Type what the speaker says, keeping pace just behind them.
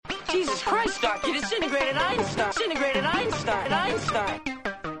Jesus Christ, Doc, you disintegrated Einstein. Disintegrated Einstein.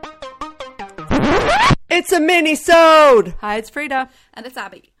 It's a Minisode! Hi, it's Frida. And it's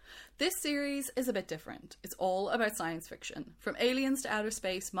Abby. This series is a bit different. It's all about science fiction. From aliens to outer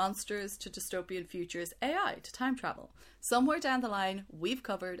space, monsters to dystopian futures, AI to time travel. Somewhere down the line, we've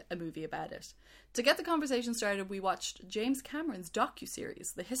covered a movie about it. To get the conversation started, we watched James Cameron's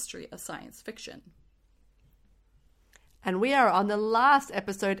docuseries, The History of Science Fiction. And we are on the last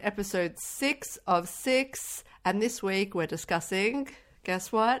episode 6 of 6. And this week we're discussing,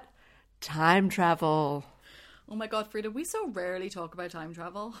 guess what? Time travel. Oh my god, Frida, we so rarely talk about time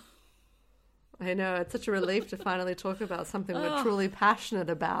travel. I know, it's such a relief to finally talk about something we're truly passionate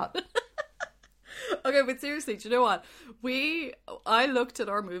about. Okay, but seriously, do you know what? I looked at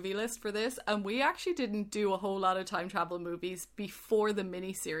our movie list for this, and we actually didn't do a whole lot of time travel movies before the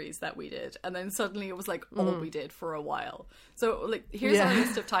mini-series that we did. And then suddenly it was like all we did for a while. So like, here's our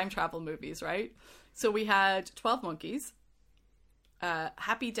list of time travel movies, right? So we had 12 Monkeys,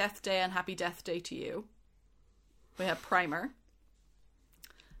 Happy Death Day and Happy Death Day to You. We had Primer.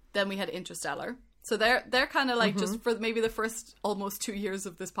 Then we had Interstellar. So they're kind of like just for maybe the first almost 2 years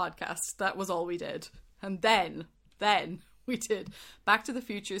of this podcast, that was all we did. And then we did Back to the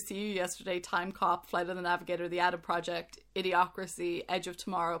Future, See You Yesterday, Time Cop, Flight of the Navigator, The Adam Project, Idiocracy, Edge of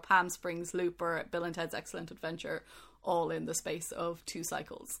Tomorrow, Palm Springs, Looper, Bill and Ted's Excellent Adventure, all in the space of 2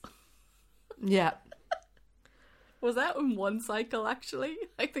 cycles. Yeah. Was that in one cycle, actually?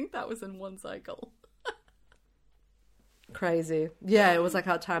 I think that was in one cycle. Crazy. Yeah, it was like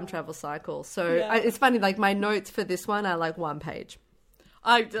our time travel cycle. So it's funny, like my notes for this one are like 1 page.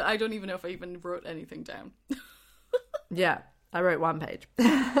 I don't even know if I even wrote anything down. Yeah, I wrote 1 page.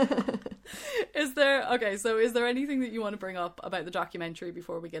 Is there anything that you want to bring up about the documentary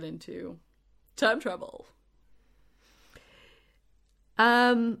before we get into time travel?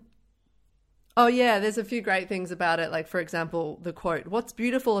 Oh yeah, there's a few great things about it. Like, for example, the quote, "What's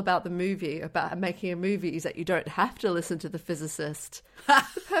beautiful about the movie, about making a movie, is that you don't have to listen to the physicist."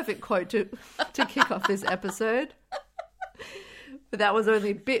 The perfect quote to kick off this episode. But that was only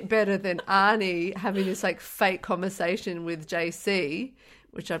a bit better than Arnie having this like fake conversation with JC,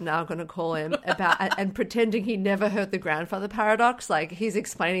 which I'm now going to call him, about and pretending he never heard the grandfather paradox. Like, he's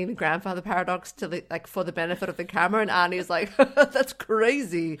explaining the grandfather paradox to the for the benefit of the camera, and Arnie's like, "That's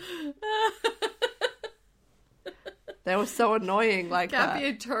crazy." They were so annoying. Like, can't be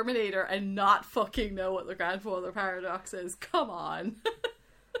a Terminator and not fucking know what the grandfather paradox is. Come on.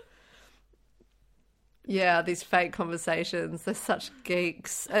 Yeah, these fake conversations. They're such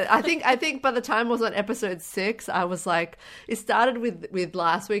geeks. I think by the time it was on episode 6, I was like, it started with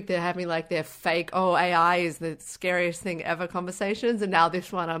last week. They're having like their fake, AI is the scariest thing ever conversations. And now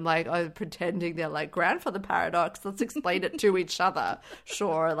this one, I'm like, pretending they're like grandfather paradox. Let's explain it to each other.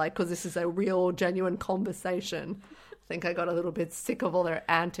 Sure. Like, cause this is a real genuine conversation. I think I got a little bit sick of all their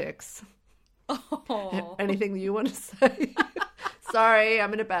antics. Oh. Anything you want to say? Sorry,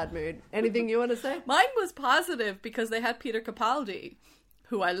 I'm in a bad mood. Anything you want to say? Mine was positive because they had Peter Capaldi,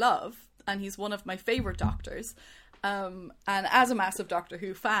 who I love, and he's one of my favourite doctors. And as a massive Doctor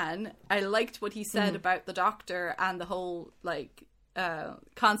Who fan, I liked what he said about the Doctor and the whole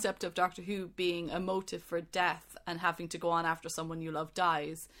concept of Doctor Who being a motive for death and having to go on after someone you love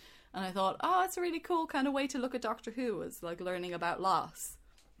dies. And I thought, it's a really cool kind of way to look at Doctor Who, as like learning about loss.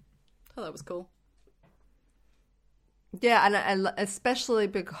 I thought that was cool. Yeah, and especially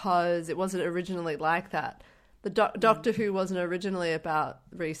because it wasn't originally like that. The Doctor Who wasn't originally about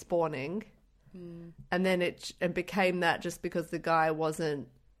respawning, and then it became that just because the guy wasn't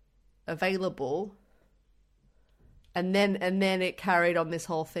available, and then it carried on this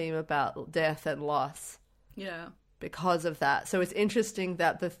whole theme about death and loss. Yeah. Because of that. So it's interesting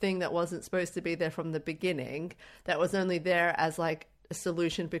that the thing that wasn't supposed to be there from the beginning, that was only there as like a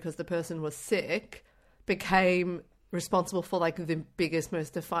solution because the person was sick, became responsible for like the biggest,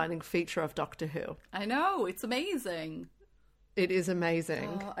 most defining feature of Doctor Who. I know, it's amazing. It is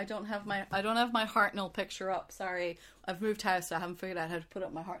amazing. I don't have my Hartnell picture up. Sorry, I've moved house, so I haven't figured out how to put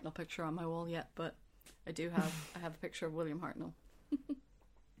up my Hartnell picture on my wall yet. But I have a picture of William Hartnell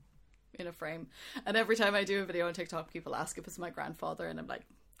in a frame. And every time I do a video on TikTok, people ask if it's my grandfather, and I'm like,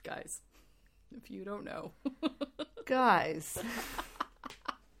 guys, if you don't know, guys.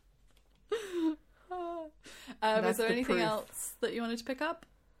 Is there anything else that you wanted to pick up?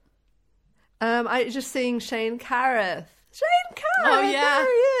 I just seeing Shane Carruth. Shane Carruth! Oh, yeah. There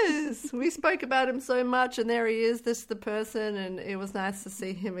he is. We spoke about him so much, and there he is. This is the person, and it was nice to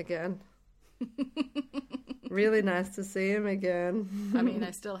see him again. Really nice to see him again. I mean,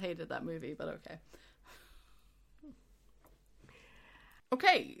 I still hated that movie, but okay.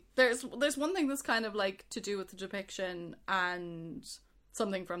 Okay, there's one thing that's kind of like to do with the depiction, and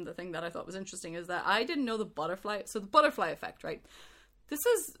something from the thing that I thought was interesting is that I didn't know the butterfly effect, right? This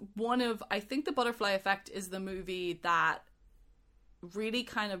is I think the butterfly effect is the movie that really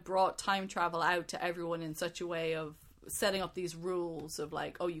kind of brought time travel out to everyone in such a way of setting up these rules of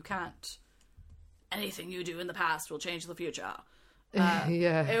like, oh, you can't, anything you do in the past will change the future. Yeah.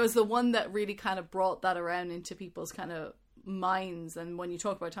 It was the one that really kind of brought that around into people's kind of minds, and when you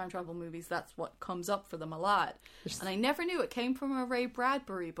talk about time travel movies, that's what comes up for them a lot. And I never knew it came from a Ray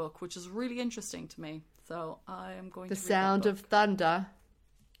Bradbury book, which is really interesting to me. So I am going to read The Sound of Thunder.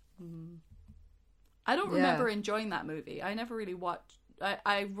 I don't remember enjoying that movie. I never really watched.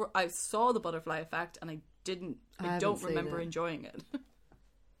 I saw the butterfly effect, and I don't remember enjoying it.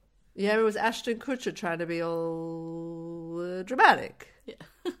 Yeah, it was Ashton Kutcher trying to be all dramatic. Yeah.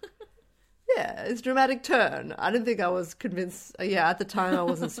 Yeah, it's a dramatic turn. I didn't think I was convinced. Yeah, at the time I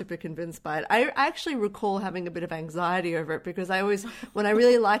wasn't super convinced by it. I actually recall having a bit of anxiety over it because when I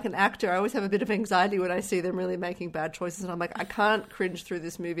really like an actor, I always have a bit of anxiety when I see them really making bad choices. And I'm like, I can't cringe through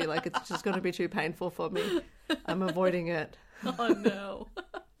this movie. Like, it's just going to be too painful for me. I'm avoiding it. Oh, no.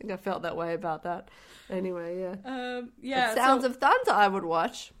 I think I felt that way about that. Anyway, yeah. Yeah. Sounds of Thunder I would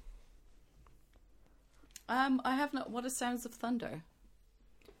watch. I have not. What is Sounds of Thunder?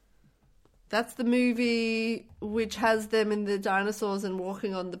 That's the movie which has them in the dinosaurs and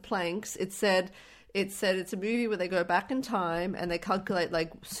walking on the planks. It said it's a movie where they go back in time and they calculate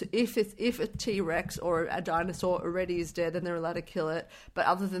like if a T-Rex or a dinosaur already is dead, then they're allowed to kill it. But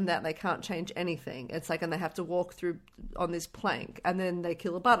other than that, they can't change anything. It's like, and they have to walk through on this plank, and then they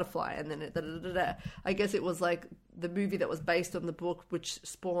kill a butterfly, and then I guess it was like the movie that was based on the book, which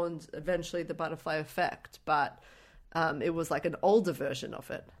spawned eventually the butterfly effect. But it was like an older version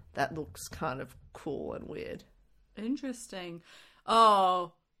of it. That looks kind of cool and weird. Interesting.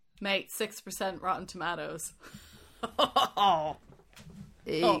 Oh, mate, 6% Rotten Tomatoes. Oh,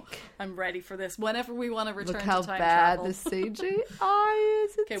 I'm ready for this. Whenever we want to return to time travel. Look how bad the CGI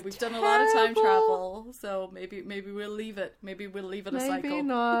is. Okay, we've done a lot of time travel, so maybe we'll leave it. Maybe we'll leave it a cycle. Maybe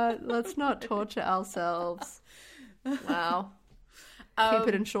not. Let's not torture ourselves. Wow. Keep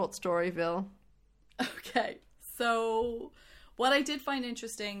it in short Storyville. Okay, so what I did find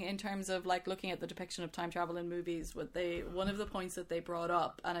interesting in terms of like looking at the depiction of time travel in movies, one of the points that they brought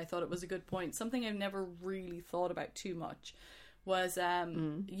up, and I thought it was a good point, something I've never really thought about too much, was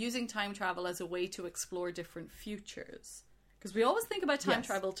using time travel as a way to explore different futures. Because we always think about time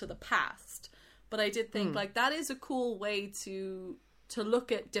travel to the past, but I did think like that is a cool way to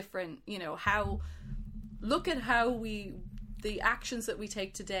look at different, how the actions that we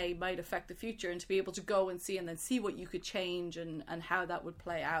take today might affect the future, and to be able to go and see what you could change and how that would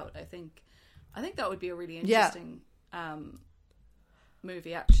play out. I think that would be a really interesting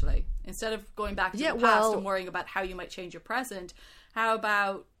movie, actually. Instead of going back to the past and worrying about how you might change your present, how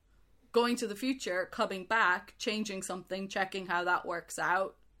about going to the future, coming back, changing something, checking how that works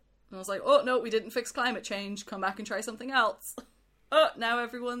out. And I was like, oh no, we didn't fix climate change, come back and try something else. Oh, now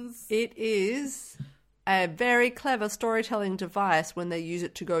everyone's... It is a very clever storytelling device when they use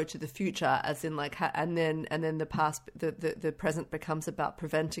it to go to the future, as in like, and then the past, the present becomes about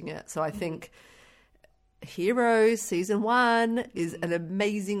preventing it. So I think Heroes season 1 is an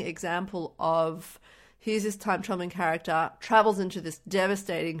amazing example of, here's this time traveling character, travels into this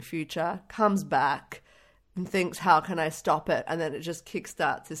devastating future, comes back and thinks, how can I stop it? And then it just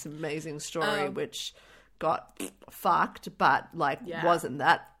kickstarts this amazing story, which got fucked, but wasn't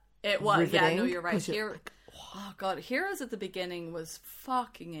that it was riveting. Yeah, no, you're right. Oh god, Heroes at the beginning was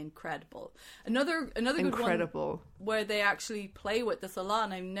fucking incredible. Another good one where they actually play with this a lot,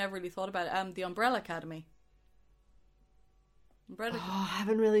 and I've never really thought about it. The Umbrella Academy. I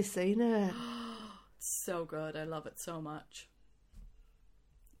haven't really seen it. It's so good. I love it so much.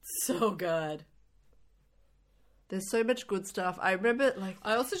 So good. There's so much good stuff. I remember,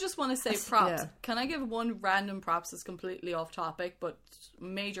 I also just want to say props. Yeah. Can I give one random props that's completely off topic, but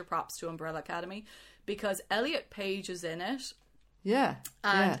major props to Umbrella Academy? Because Elliot Page is in it. Yeah.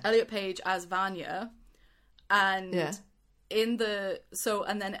 And Elliot Page as Vanya. And and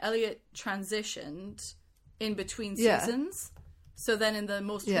then Elliot transitioned in between seasons. So then in the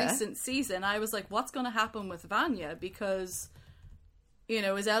most recent season, I was like, what's going to happen with Vanya? Because...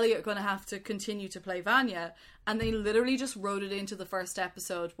 is Elliot going to have to continue to play Vanya? And they literally just wrote it into the first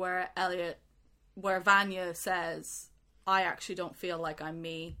episode where Vanya says, I actually don't feel like I'm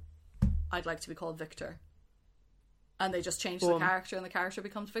me. I'd like to be called Victor. And they just changed the character, and the character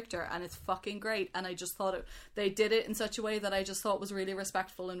becomes Victor, and it's fucking great. And I just thought they did it in such a way that I just thought was really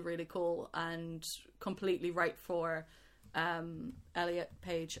respectful and really cool and completely right for Elliot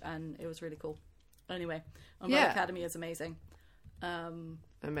Page, and it was really cool. Anyway, Umbrella Academy is amazing.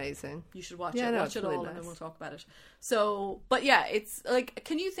 Amazing. You should watch it. Watch it really all, nice. and then we'll talk about it. So, but yeah, it's like,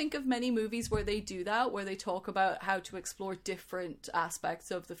 can you think of many movies where they do that, where they talk about how to explore different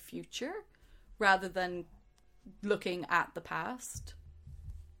aspects of the future rather than looking at the past?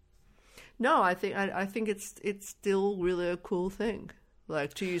 No, I think it's still really a cool thing,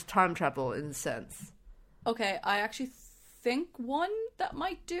 like to use time travel in a sense. Okay, I actually think one that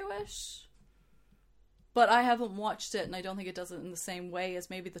might do it, but I haven't watched it, and I don't think it does it in the same way as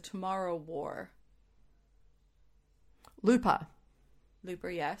maybe the Tomorrow War. Looper,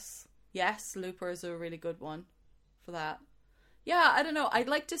 yes. Yes, Looper is a really good one for that. Yeah, I don't know. I'd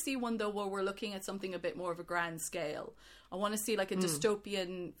like to see one, though, where we're looking at something a bit more of a grand scale. I want to see, like, a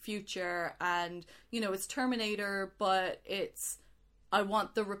dystopian future, and, you know, it's Terminator, but it's... I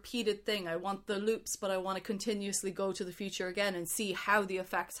want the repeated thing. I want the loops, but I want to continuously go to the future again and see how the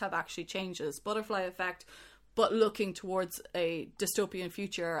effects have actually changed. This butterfly effect, but looking towards a dystopian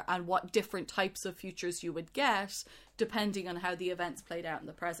future and what different types of futures you would get depending on how the events played out in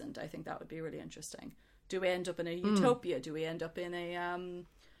the present. I think that would be really interesting. Do we end up in a utopia? Do we end up in a,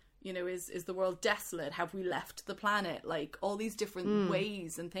 you know, is the world desolate? Have we left the planet? Like, all these different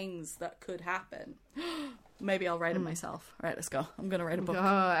ways and things that could happen. Maybe I'll write it myself. All right, let's go. I'm going to write a book. Oh,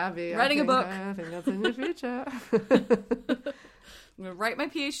 Abby. Writing a book. I think that's in the future. I'm going to write my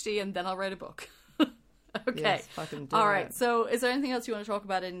PhD and then I'll write a book. Okay. Yes, fucking do All it. right. So is there anything else you want to talk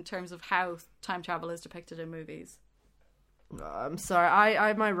about in terms of how time travel is depicted in movies? I'm sorry.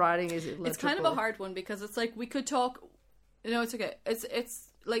 I my writing is illegible. It's kind of a hard one because it's like we could talk. No, it's okay. It's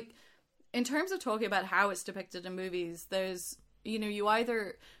like in terms of talking about how it's depicted in movies, there's, you know, you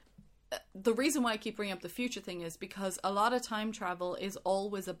either... The reason why I keep bringing up the future thing is because a lot of time travel is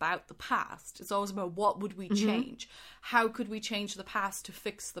always about the past. It's always about what would we change? How could we change the past to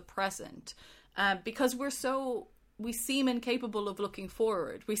fix the present? Because we seem incapable of looking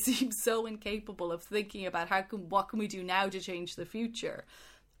forward. We seem so incapable of thinking about what can we do now to change the future.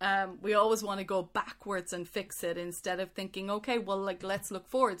 We always want to go backwards and fix it instead of thinking, okay, well, like, let's look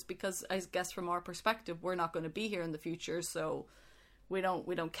forwards, because I guess from our perspective, we're not going to be here in the future, so we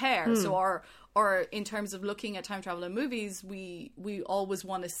don't care. So or in terms of looking at time travel in movies, we always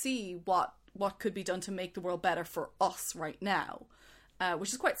want to see what could be done to make the world better for us right now,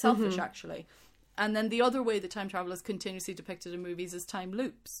 which is quite selfish actually. And then the other way that time travel is continuously depicted in movies is time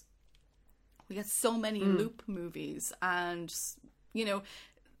loops. We get so many loop movies, and, you know,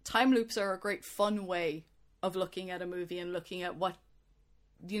 time loops are a great fun way of looking at a movie and looking at what,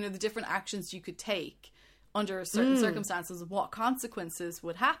 you know, the different actions you could take under certain circumstances, and what consequences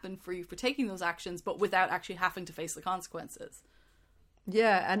would happen for you for taking those actions, but without actually having to face the consequences.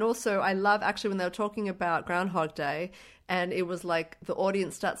 Yeah, and also I love actually when they were talking about Groundhog Day, and it was like the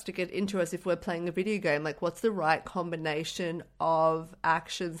audience starts to get into us if we're playing a video game, like what's the right combination of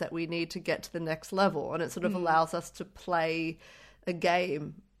actions that we need to get to the next level, and it sort of allows us to play a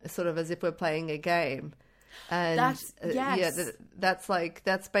game, sort of as if we're playing a game. And that's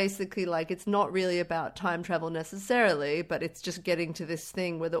basically like, it's not really about time travel necessarily, but it's just getting to this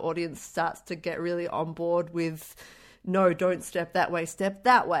thing where the audience starts to get really on board with, no, don't step that way, step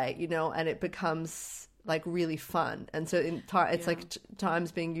that way, you know, and it becomes like really fun. And so it's like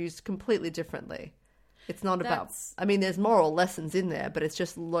time's being used completely differently. It's not about, I mean, there's moral lessons in there, but it's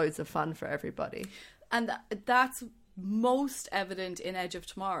just loads of fun for everybody. And that's most evident in Edge of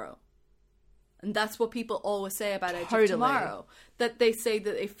Tomorrow. And that's what people always say about Edge of Tomorrow. That they say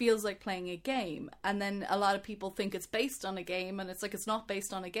that it feels like playing a game. And then a lot of people think it's based on a game. And it's like, it's not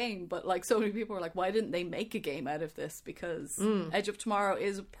based on a game. But like, so many people are like, why didn't they make a game out of this? Because Edge of Tomorrow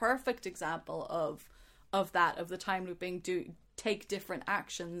is a perfect example of that, of the time looping. Take different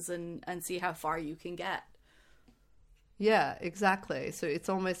actions and see how far you can get. Yeah, exactly. So it's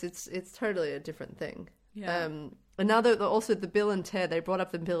almost, it's totally a different thing. Yeah. Also the Bill and Ted, they brought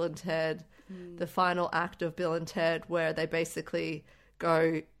up the Bill and Ted, the final act of Bill and Ted, where they basically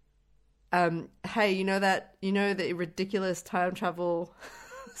go, hey, you know the ridiculous time travel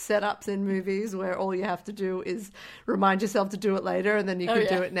setups in movies where all you have to do is remind yourself to do it later and then you can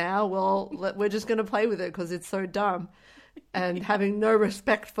do it now? Well, we're just going to play with it because it's so dumb. And having no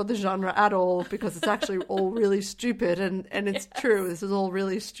respect for the genre at all, because it's actually all really stupid, and it's true, this is all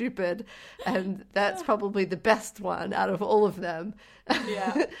really stupid, and that's probably the best one out of all of them.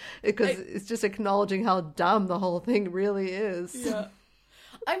 Yeah. Because it's just acknowledging how dumb the whole thing really is. Yeah.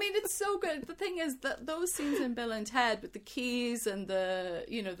 I mean, it's so good. The thing is that those scenes in Bill and Ted with the keys and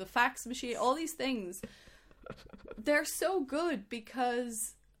the fax machine, all these things, they're so good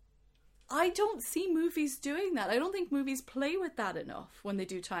because I don't see movies doing that. I don't think movies play with that enough when they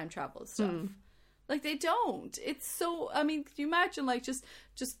do time travel stuff. Like, they don't. It's so, I mean, can you imagine, like, just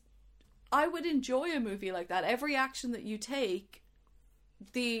I would enjoy a movie like that. Every action that you take,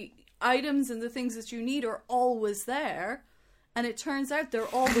 the items and the things that you need are always there. And it turns out they're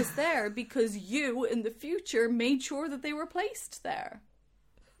always there because you, in the future, made sure that they were placed there.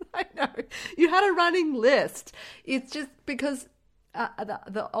 I know. You had a running list. It's just because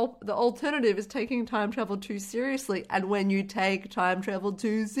the alternative is taking time travel too seriously. And when you take time travel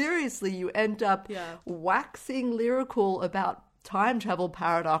too seriously, you end up waxing lyrical about time travel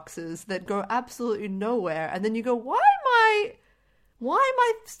paradoxes that go absolutely nowhere. And then you go, why am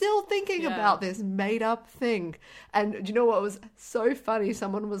I still thinking about this made up thing? And do you know what was so funny?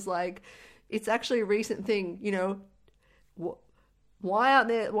 Someone was like, it's actually a recent thing, you know,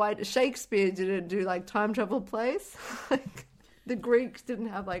 why Shakespeare didn't do like time travel plays? Like, the Greeks didn't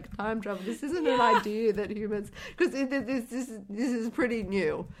have like time travel. This isn't an idea that humans, because this is pretty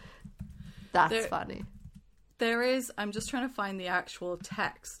new. That's funny. There is, I'm just trying to find the actual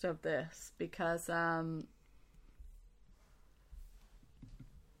text of this because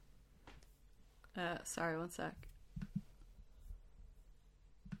sorry, one sec.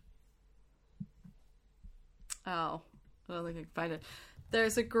 Oh, I don't think I can find it.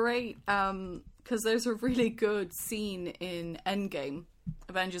 There's a great, because there's a really good scene in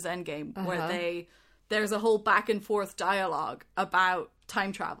Avengers Endgame, where there's a whole back and forth dialogue about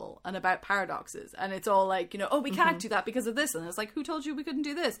time travel and about paradoxes, and it's all like, you know, oh, we can't do that because of this, and it's like, who told you we couldn't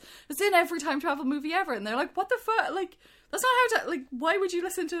do this? It's in every time travel movie ever, and they're like, what the fuck? Like, that's not how to, like, why would you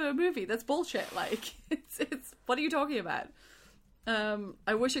listen to a movie? That's bullshit. Like, it's what are you talking about?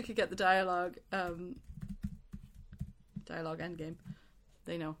 I wish I could get the dialogue Endgame.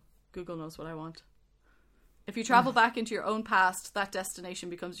 They know. Google knows what I want. If you travel back into your own past, that destination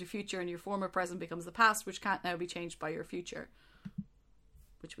becomes your future, and your former present becomes the past, which can't now be changed by your future.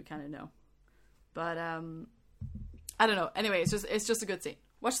 Which we kind of know. But, I don't know. Anyway, it's just a good scene.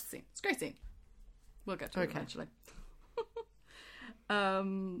 Watch the scene. It's a great scene. We'll get to it eventually.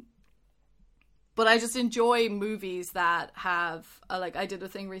 But I just enjoy movies that have, like, I did a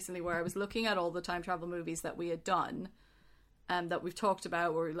thing recently where I was looking at all the time travel movies that we had done, that we've talked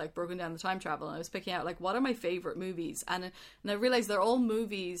about, where we like broken down the time travel, and I was picking out like, what are my favorite movies, and I realized they're all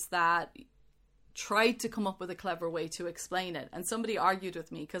movies that tried to come up with a clever way to explain it. And somebody argued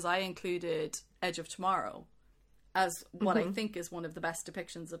with me because I included Edge of Tomorrow as what I think is one of the best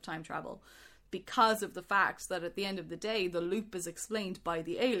depictions of time travel, because of the fact that at the end of the day, the loop is explained by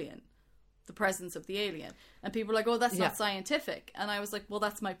the alien, the presence of the alien, and people are like, oh, that's not scientific. And I was like, well,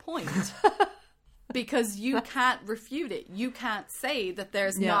 that's my point. Because you can't refute it. You can't say that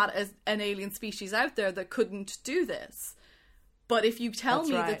there's not an alien species out there that couldn't do this. But if you tell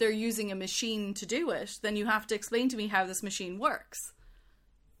me that they're using a machine to do it, then you have to explain to me how this machine works.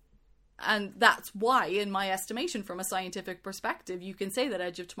 And that's why, in my estimation, from a scientific perspective, you can say that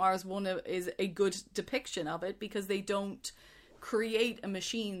Edge of Tomorrow is a good depiction of it, because they don't create a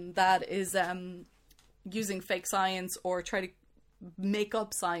machine that is using fake science or try to make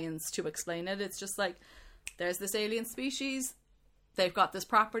up science to explain it. It's just like, there's this alien species, they've got this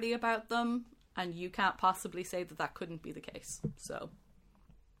property about them, and you can't possibly say that that couldn't be the case. So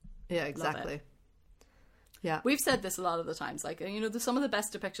yeah, exactly. Yeah, we've said this a lot of the times, like, you know, some of the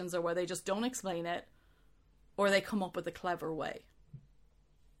best depictions are where they just don't explain it, or they come up with a clever way.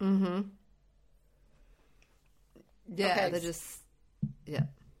 Yeah, they're just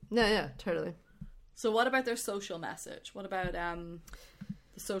totally. So what about their social message? What about the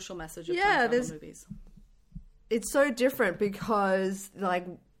social message of time travel movies? It's so different because, like,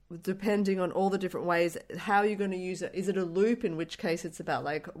 depending on all the different ways, how you're going to use it. Is it a loop, in which case it's about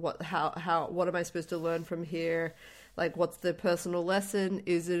like what am I supposed to learn from here? Like, what's the personal lesson?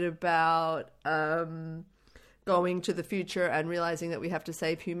 Is it about going to the future and realizing that we have to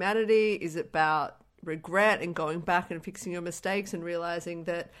save humanity? Is it about regret and going back and fixing your mistakes and realizing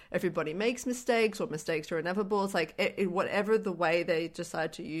that everybody makes mistakes, or mistakes are inevitable? It's like whatever the way they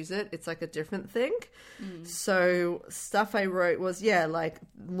decide to use it, it's like a different thing. So stuff I wrote was like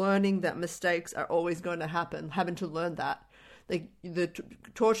learning that mistakes are always going to happen, having to learn that, like the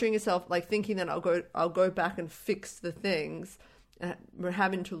torturing yourself, like thinking that I'll go back and fix the things. We're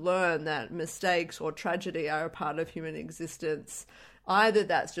having to learn that mistakes or tragedy are a part of human existence. Either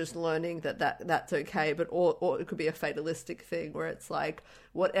that's just learning that's okay, but or it could be a fatalistic thing where it's like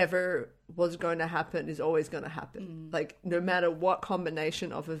whatever was going to happen is always going to happen. Like no matter what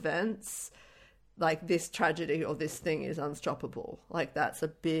combination of events, like this tragedy or this thing is unstoppable. Like that's a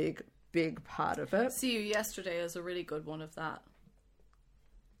big part of it. See You Yesterday is a really good one of that.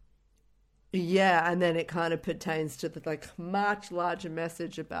 Yeah, and then it kind of pertains to the like much larger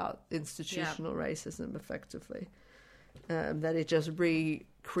message about institutional racism, effectively. That it just respawns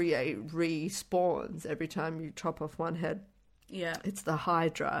every time you chop off one head. Yeah, it's the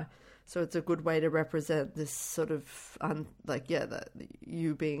Hydra, so it's a good way to represent this sort of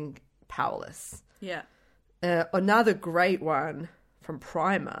you being powerless. Yeah. Another great one from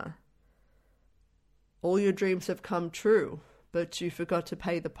Primer. All your dreams have come true, but you forgot to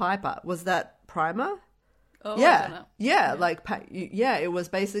pay the piper. Was that Primer? Oh, yeah. I don't know. Yeah, it was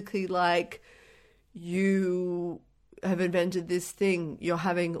basically like you have invented this thing, you're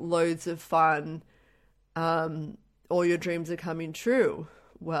having loads of fun, all your dreams are coming true.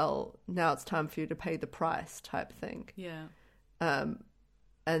 Well, now it's time for you to pay the price type thing. Yeah.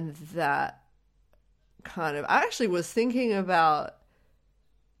 And that kind of, I actually was thinking about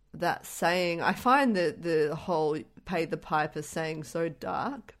that saying. I find that the whole pay the piper saying so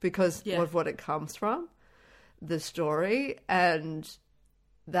dark because of what it comes from, the story, and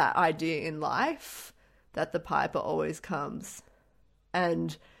that idea in life that the piper always comes.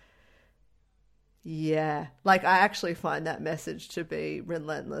 And yeah, like I actually find that message to be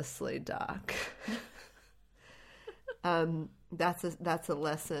relentlessly dark. That's a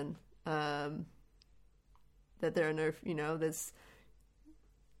lesson, that there are no,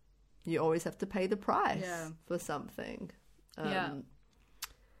 you always have to pay the price for something. That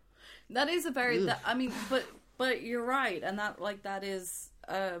is a very, but you're right. And that is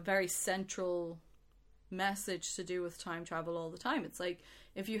a very central message to do with time travel all the time. It's like,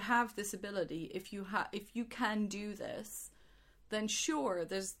 if you have this ability, if you can do this, then sure,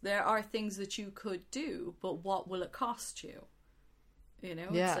 there are things that you could do, but what will it cost you?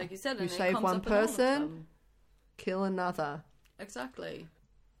 It's like you said, you and save it comes one up in all of person, them. kill another. Exactly.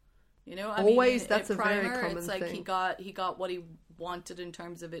 Always, that's a Primer, very common it's like thing. he got what he wanted in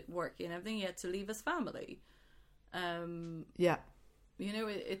terms of it working and everything. He had to leave his family.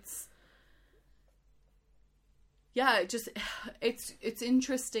 It's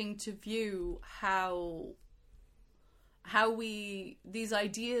interesting to view how these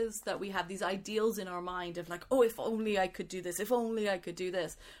ideas that we have, these ideals in our mind of like, oh, if only I could do this, if only I could do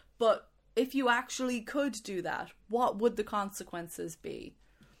this. But if you actually could do that, what would the consequences be?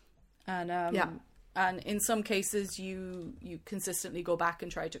 And and in some cases you consistently go back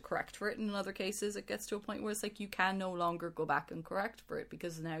and try to correct for it, and in other cases it gets to a point where it's like you can no longer go back and correct for it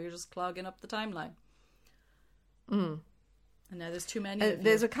because now you're just clogging up the timeline. And now there's too many of you.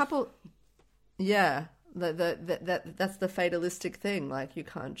 There's a couple, that's the fatalistic thing. Like you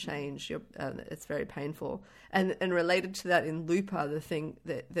can't change your, it's very painful. And related to that in Looper, the thing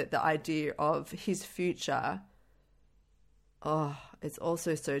that the idea of his future, it's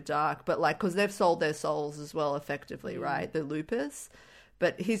also so dark. But like, because they've sold their souls as well, effectively, right? The Loopers.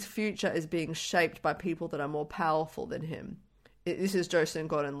 But his future is being shaped by people that are more powerful than him. This is Joseph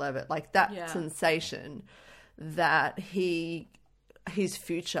Gordon-Levitt. Like that sensation that his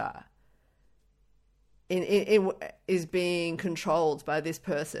future is being controlled by this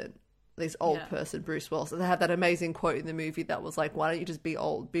person, this old person, Bruce Willis. And they have that amazing quote in the movie that was like, why don't you just be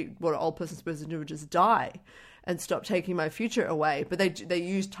old? What an old person's supposed to do is just die and stop taking my future away. But they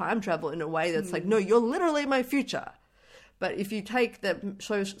use time travel in a way that's like, no, you're literally my future. But if you take the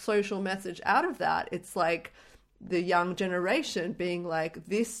social message out of that, it's like the young generation being like,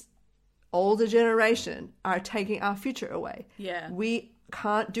 this older generation are taking our future away. Yeah. We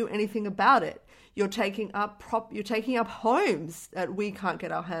can't do anything about it. You're taking up homes that we can't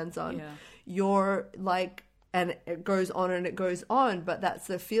get our hands on. Yeah. You're like, and it goes on and it goes on, but that's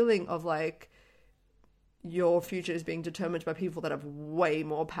the feeling of like your future is being determined by people that have way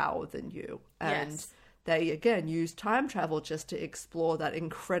more power than you. And they, again, use time travel just to explore that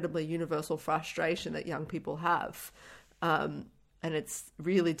incredibly universal frustration that young people have. And it's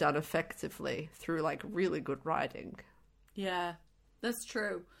really done effectively through like really good writing. Yeah, that's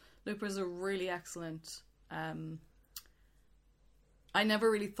true. Looper's a really excellent. I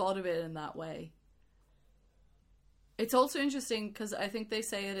never really thought of it in that way. It's also interesting because I think they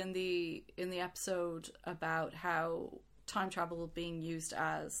say it in the episode about how time travel being used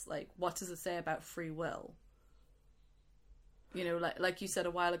as like, what does it say about free will? Like you said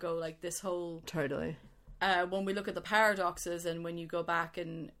a while ago, like this whole totally. When we look at the paradoxes, and when you go back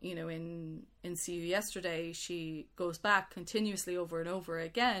and in See You Yesterday, she goes back continuously over and over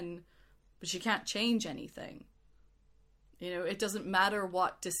again, but she can't change anything. It doesn't matter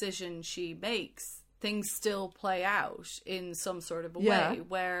what decision she makes, things still play out in some sort of a way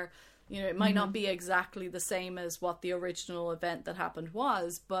where it might not be exactly the same as what the original event that happened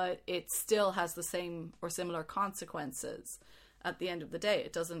was, but it still has the same or similar consequences. at the end of the day.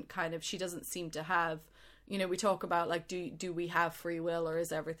 It doesn't she doesn't seem to have, we talk about like, do we have free will, or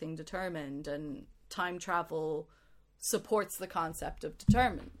is everything determined? And time travel supports the concept of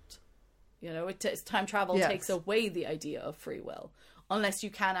determined. Time travel takes away the idea of free will, unless you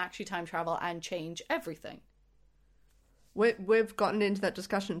can actually time travel and change everything. We've gotten into that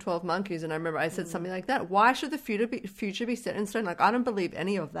discussion in 12 Monkeys, and I remember I said something like that. Why should the future be set in stone? Like, I don't believe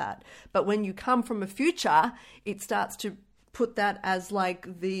any of that. But when you come from a future, it starts to put that as like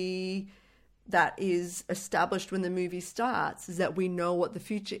that is established when the movie starts, is that we know what the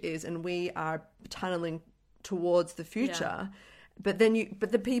future is and we are tunneling towards the future. But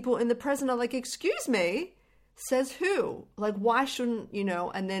the people in the present are like, excuse me, says who? Like, why shouldn't,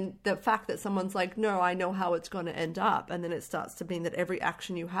 and then the fact that someone's like, no, I know how it's going to end up. And then it starts to mean that every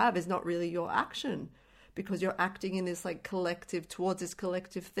action you have is not really your action, because you're acting in this like collective, towards this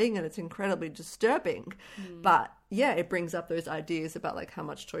collective thing. And it's incredibly disturbing. But yeah, it brings up those ideas about like, how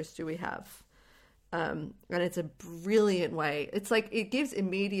much choice do we have? And it's a brilliant way. It's like, it gives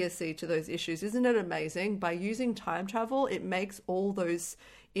immediacy to those issues. Isn't it amazing? By using time travel, it makes all those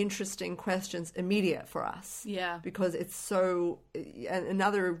interesting questions immediate for us. Yeah. Because it's so... And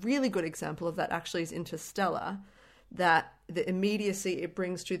another really good example of that actually is Interstellar, that the immediacy it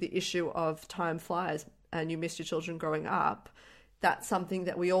brings to the issue of time flies and you miss your children growing up. That's something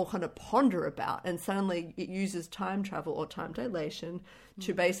that we all kind of ponder about, and suddenly it uses time travel or time dilation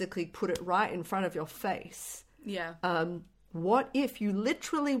to basically put it right in front of your face. Yeah. What if you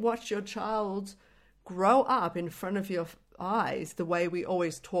literally watch your child grow up in front of your eyes, the way we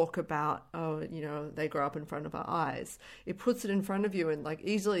always talk about, they grow up in front of our eyes. It puts it in front of you, and like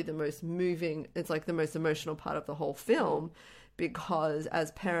easily the most moving, it's like the most emotional part of the whole film. Because as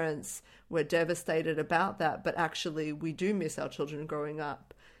parents, we're devastated about that, but actually we do miss our children growing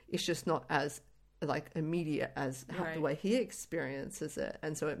up. It's just not as like immediate as the way he experiences it.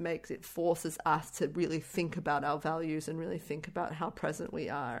 And so it forces us to really think about our values and really think about how present we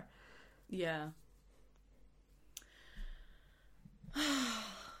are. Yeah.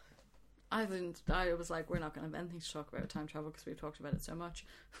 I was like, we're not going to have anything to talk about time travel because we've talked about it so much.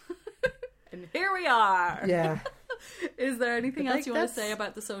 And here we are. Yeah. Is there anything else you want to say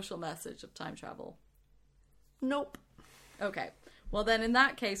about the social message of time travel? Nope. Okay. Well, then in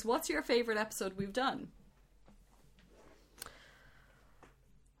that case, what's your favorite episode we've done?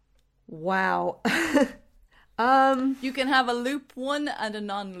 Wow. You can have a loop one and a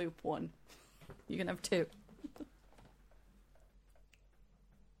non-loop one. You can have two.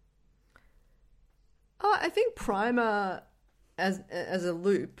 I think Primer as a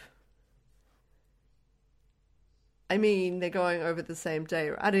loop. I mean, they're going over the same day.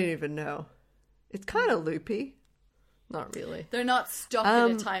 I don't even know. It's kind of loopy. Not really. They're not stuck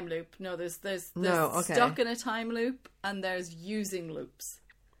in a time loop. No, there's okay. Stuck in a time loop, and there's using loops.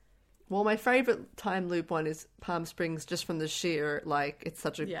 Well, my favorite time loop one is Palm Springs, just from the sheer, like, it's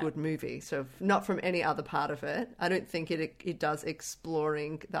such a good movie. So not from any other part of it. I don't think it does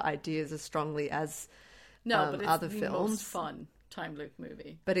exploring the ideas as strongly as but it's other the films. Most fun time loop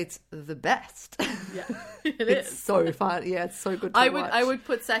movie. But it's the best. Yeah, it's so fun. Yeah, it's so good to watch. I would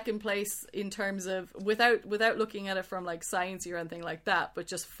put second place in terms of, without looking at it from like science or anything like that, but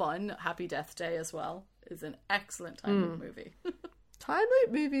just fun. Happy Death Day as well is an excellent time loop movie. Time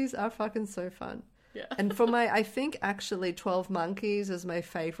loop movies are fucking so fun. Yeah. And for I think actually 12 Monkeys is my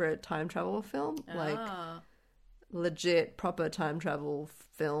favorite time travel film. Like, legit proper time travel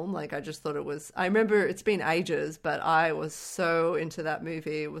film. Like, I just thought it was, I remember it's been ages, but I was so into that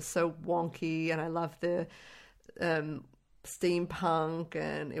movie. It was so wonky, and I loved the steampunk,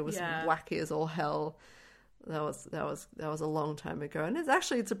 and it was wacky as all hell. That was a long time ago, and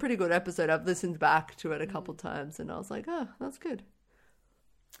it's a pretty good episode. I've listened back to it a couple times, and I was like, oh, that's good.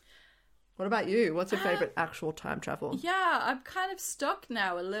 What about you? What's your favorite actual time travel? Yeah, I'm kind of stuck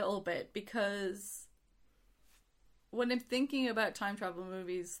now a little bit, because when I'm thinking about time travel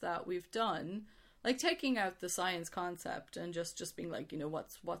movies that we've done, like taking out the science concept and just being like,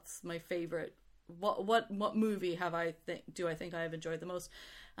 what's my favorite? What movie do I think I have enjoyed the most?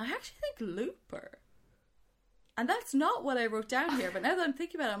 I actually think Looper. And that's not what I wrote down here, but now that I'm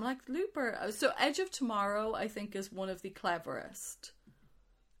thinking about it, I'm like, Looper. So Edge of Tomorrow, I think, is one of the cleverest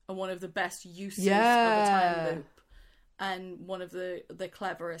and one of the best uses of a time loop. And one of the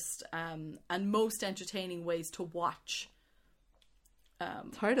cleverest and most entertaining ways to watch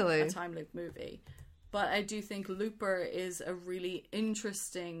totally a time loop movie. But I do think Looper is a really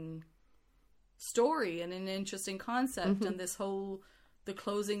interesting story and an interesting concept, and this whole the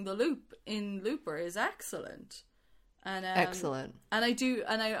closing the loop in Looper is excellent. And excellent. And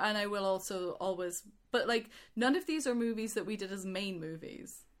I will also always But like, none of these are movies that we did as main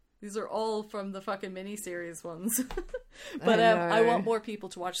movies. These are all from the fucking miniseries ones. But I want more people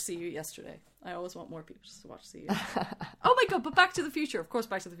to watch See You Yesterday. I always want more people to watch See You. Oh my god, but Back to the Future. Of course,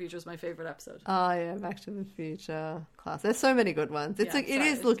 Back to the Future is my favorite episode. Oh yeah, Back to the Future. Class. There's so many good ones. It's like, it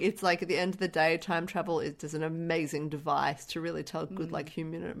is, look, it's like at the end of the day, time travel is an amazing device to really tell good like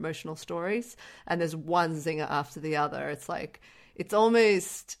human and emotional stories. And there's one zinger after the other. It's like, it's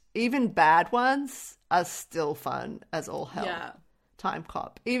almost, even bad ones are still fun as all hell. Yeah. Time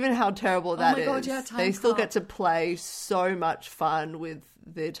Cop. Even how terrible that is. God, yeah, Time they still Cop. get to play so much fun with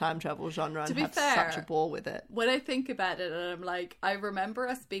the time travel genre and have such a ball with it. When I think about it, and I'm like, I remember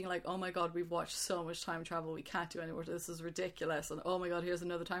us being like, oh my god, we've watched so much time travel, we can't do anymore, this is ridiculous, and oh my god, here's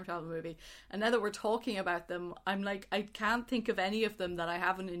another time travel movie. And now that we're talking about them, I'm like, I can't think of any of them that I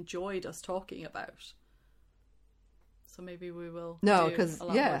haven't enjoyed us talking about. So maybe we will do a lot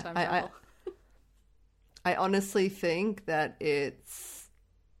more time travel. I honestly think that it's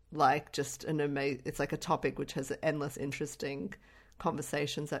like just it's like a topic which has endless interesting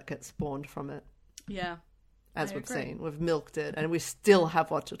conversations that get spawned from it. Yeah. As we've seen. We've milked it and we still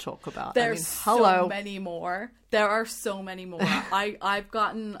have what to talk about. There's so many more. There are so many more. I've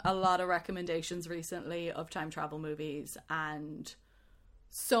gotten a lot of recommendations recently of time travel movies, and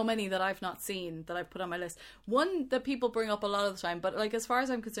so many that I've not seen that I've put on my list. One that people bring up a lot of the time, but like as far as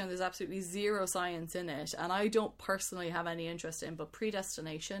I'm concerned, there's absolutely zero science in it, and I don't personally have any interest in. But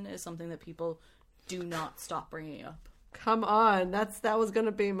Predestination is something that people do not stop bringing up. Come on, that was going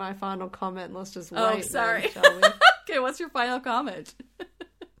to be my final comment. Let's just wait. Oh, sorry. Then, shall we? Okay, what's your final comment?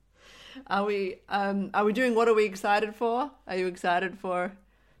 Are we doing what are we excited for? Are you excited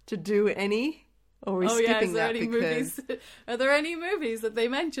to do any? Or are we skipping that because... Are there any movies that they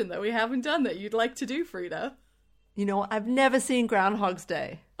mentioned that we haven't done that you'd like to do, Frida? You know, I've never seen Groundhog's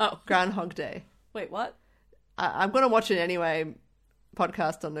Day. Oh. Groundhog Day. Wait, what? I'm going to watch it anyway.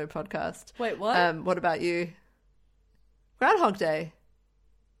 Podcast or no podcast. Wait, what? What about you? Groundhog Day.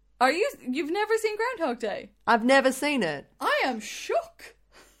 You've never seen Groundhog Day? I've never seen it. I am shook.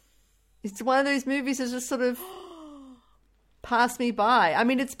 It's one of those movies that just sort of passed me by. I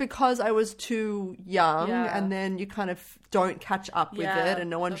mean, it's because I was too young, and then you kind of don't catch up with it,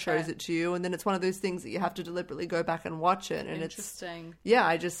 and no one shows it to you, and then it's one of those things that you have to deliberately go back and watch it. And interesting.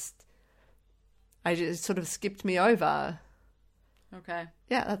 I just sort of skipped me over. Okay.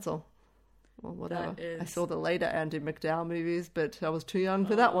 Yeah, that's all. Well, whatever. I saw the later Andy McDowell movies, but I was too young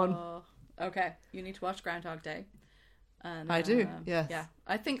for that one. Okay, you need to watch Groundhog Day. And, I do, yes. Yeah,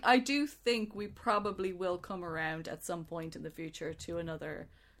 I do think we probably will come around at some point in the future to another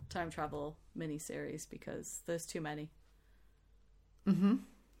time travel miniseries because there's too many. Mm-hmm.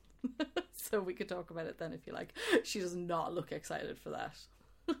 So we could talk about it then if you like. She does not look excited for that.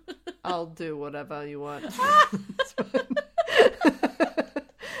 I'll do whatever you want.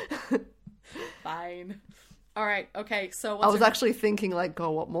 Fine. All right. Okay. So I was actually thinking, like,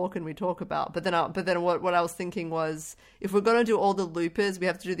 oh, what more can we talk about? But then what I was thinking was, if we're gonna do all the loopers, we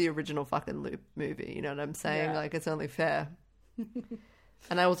have to do the original fucking Loop movie. You know what I'm saying? Yeah. Like, it's only fair.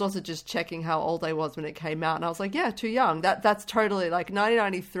 And I was also just checking how old I was when it came out, and I was like, yeah, too young. That's totally like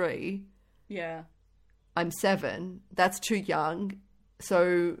 1993. Yeah. I'm 7. That's too young.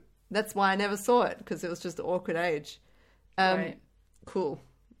 So that's why I never saw it, because it was just the awkward age. Right. Cool.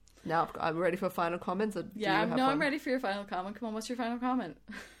 Now I'm ready for final comments. Or I'm ready for your final comment. Come on, what's your final comment?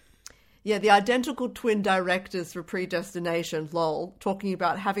 Yeah, the identical twin directors for Predestination, lol, talking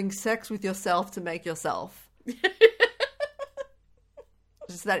about having sex with yourself to make yourself.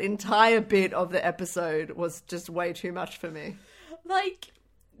 Just that entire bit of the episode was just way too much for me. Like,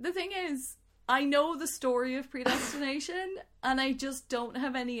 the thing is, I know the story of Predestination, and I just don't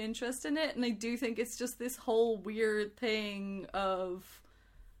have any interest in it, and I do think it's just this whole weird thing of...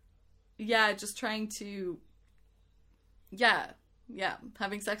 just trying to,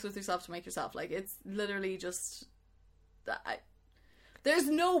 having sex with yourself to make yourself. Like, it's literally just, there's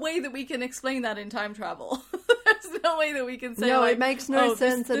no way that we can explain that in time travel. There's no way that we can say, no, like, it makes no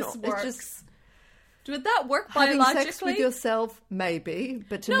sense. This and works. It's just, would that work having biologically? Sex with yourself, maybe,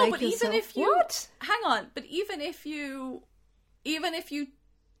 but to no, make but yourself, even if you, what? Hang on, but even if you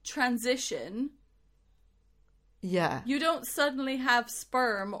transition, yeah, you don't suddenly have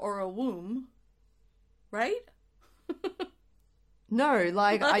sperm or a womb. Right? No,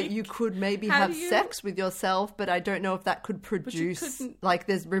 you could maybe have sex with yourself, but I don't know if that could produce, like,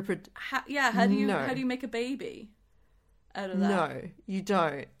 there's how do you make a baby out of that? No, you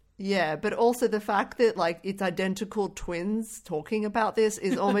don't. Yeah, but also the fact that, like, it's identical twins talking about this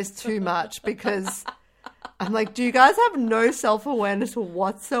is almost too much, because I'm like, do you guys have no self-awareness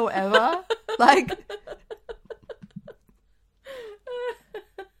whatsoever? Like,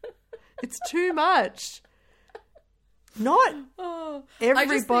 it's too much. Not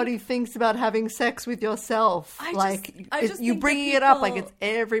everybody thinks about having sex with yourself. You bringing it up like it's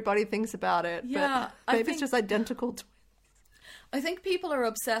everybody thinks about it. Yeah, but maybe it's just identical to. I think people are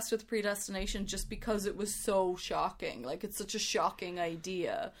obsessed with predestination just because it was so shocking. Like, it's such a shocking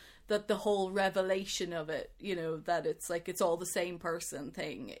idea that the whole revelation of it, you know, that it's like it's all the same person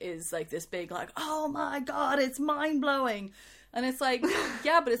thing is like this big like, oh my god, it's mind-blowing. And it's like,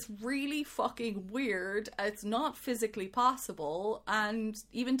 yeah, but it's really fucking weird. It's not physically possible, and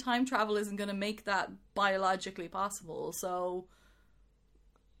even time travel isn't going to make that biologically possible. So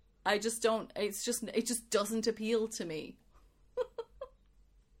I just don't. It just doesn't appeal to me.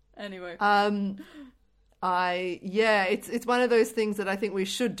 Anyway, it's one of those things that I think we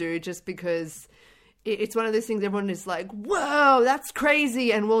should do, just because it's one of those things everyone is like, whoa, that's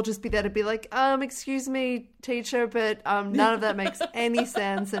crazy, and we'll just be there to be like, excuse me, teacher, but none of that makes any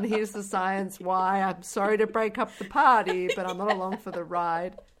sense, and here's the science why. I'm sorry to break up the party, but I'm not along for the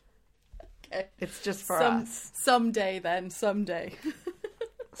ride. Okay. It's just for us. Someday.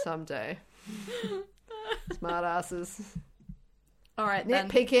 Smart asses. All right,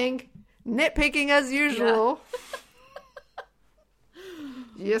 Nitpicking as usual.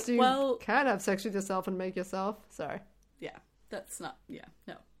 Yeah. Yes, you can have sex with yourself and make yourself. Sorry. Yeah, that's not. Yeah,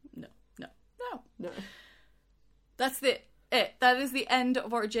 no. That's it. That is the end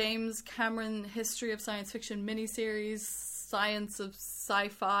of our James Cameron History of Science Fiction miniseries, Science of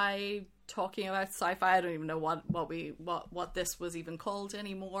Sci-Fi, talking about sci-fi. I don't even know what this was even called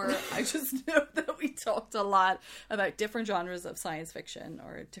anymore. I just know that we talked a lot about different genres of science fiction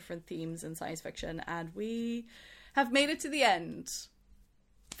or different themes in science fiction, and we have made it to the end.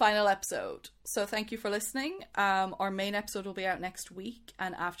 Final episode. So thank you for listening. Our main episode will be out next week,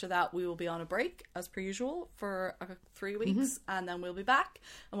 and after that we will be on a break as per usual for 3 weeks, and then we'll be back,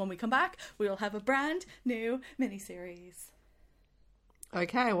 and when we come back we will have a brand new miniseries.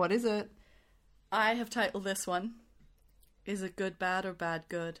 Okay, what is it? I have titled this one, Is It Good Bad or Bad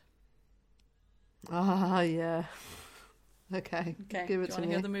Good? Yeah. Okay, give it do you to want to me.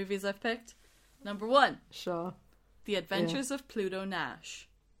 hear the movies I've picked? Number 1, Sure. The Adventures of Pluto Nash.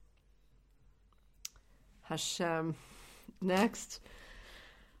 Hashem. Next.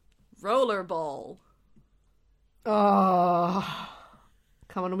 Rollerball. Oh.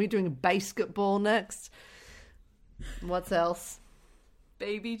 Come on, are we doing basketball next? What's else?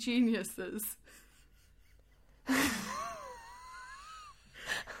 Baby Geniuses.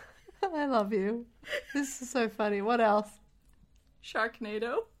 I love you. This is so funny. What else?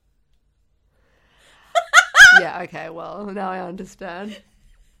 Sharknado. Yeah, okay, well, now I understand.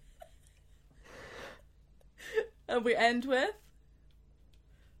 And we end with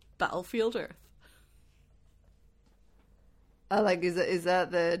Battlefield Earth. Is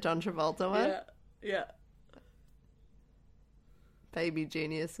that the John Travolta one? Yeah. Baby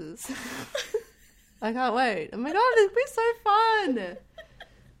Geniuses. I can't wait. Oh my god, it'll be so fun.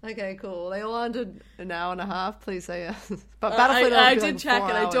 Okay, cool. They all under an hour and a half. Please say yes. But Battlefield I Earth did check, 4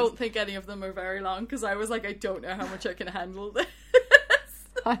 and hours. I don't think any of them are very long, because I was like, I don't know how much I can handle this.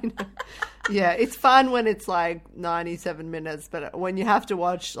 I know. Yeah, it's fun when it's like 97 minutes, but when you have to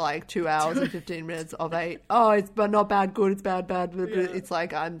watch like 2 hours and 15 minutes of 8, it's but not bad, good, it's bad, but it's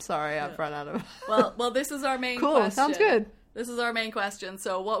like, I'm sorry, I've run out of. Well, this is our main cool, question. Sounds good. This is our main question.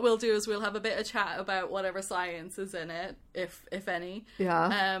 So what we'll do is we'll have a bit of chat about whatever science is in it, if any.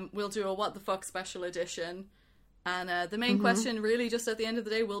 Yeah. We'll do a What the Fuck special edition. And the main question really just at the end of the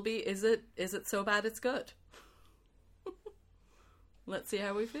day will be, is it so bad it's good? Let's see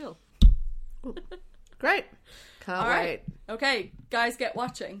how we feel. Great. Can't wait. Okay, guys, get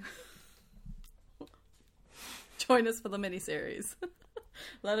watching. Join us for the miniseries.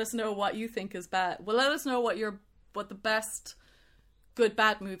 Let us know what you think is bad. Well, let us know what the best good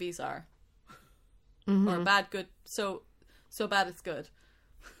bad movies are. Or bad good so bad it's good.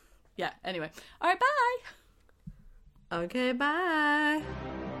 Yeah, anyway. All right, bye. Okay, bye.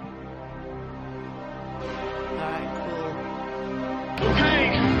 Alright, cool.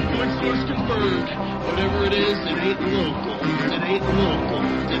 Okay, one source confirmed. Whatever it is, it ain't local. It ain't local.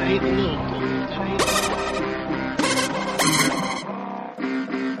 It ain't local. It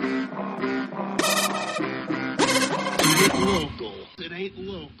ain't local. It ain't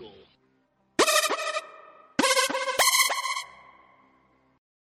local.